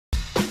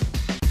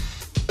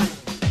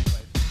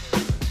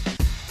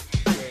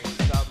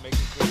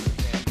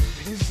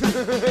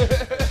Or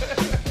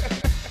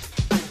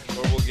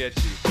we'll get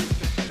you.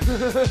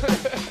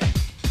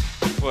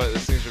 What,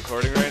 this thing's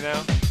recording right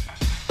now?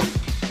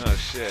 Oh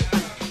shit.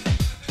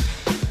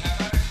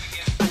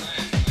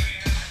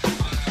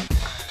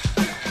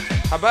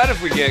 How about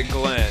if we get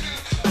Glenn?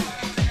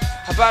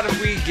 How about if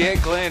we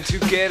get Glenn to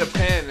get a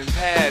pen and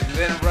pad and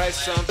then write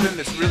something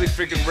that's really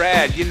freaking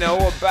rad? You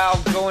know,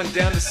 about going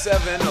down to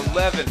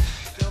 7-Eleven.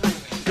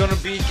 Gonna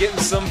be getting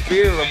some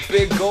beer, a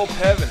big gulp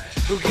heaven.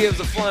 Who gives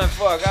a flying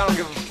fuck? I don't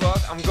give a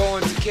fuck. I'm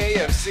going to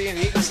KFC and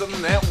eating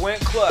something that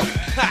went cluck.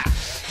 Ha!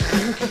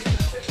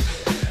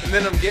 And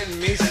then I'm getting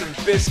me some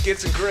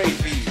biscuits and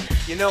gravy.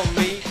 You know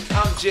me,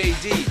 I'm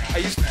JD. I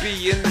used to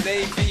be in the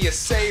Navy, a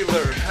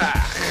sailor.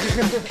 Ha!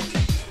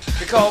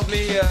 They called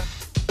me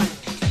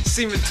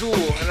seaman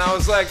tool, and I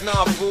was like,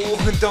 nah fool,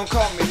 don't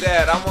call me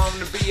that. I want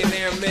to be an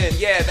airman,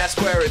 yeah, that's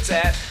where it's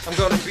at. I'm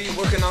gonna be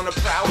working on a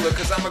prowler,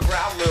 cause I'm a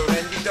growler,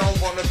 and you don't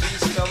wanna be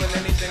smelling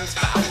anything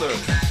fouler.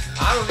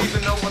 I don't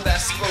even know what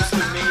that's supposed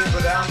to mean,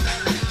 but I'm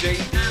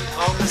JD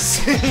on the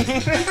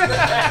scene.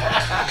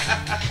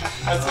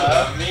 That's what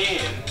I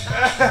mean.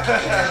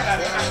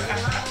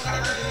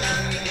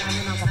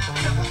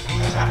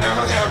 I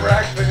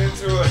racked it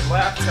into a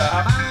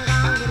laptop.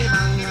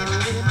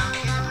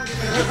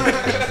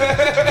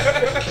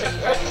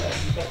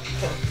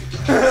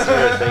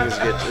 Certain things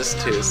get just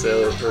too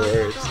silly for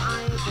words.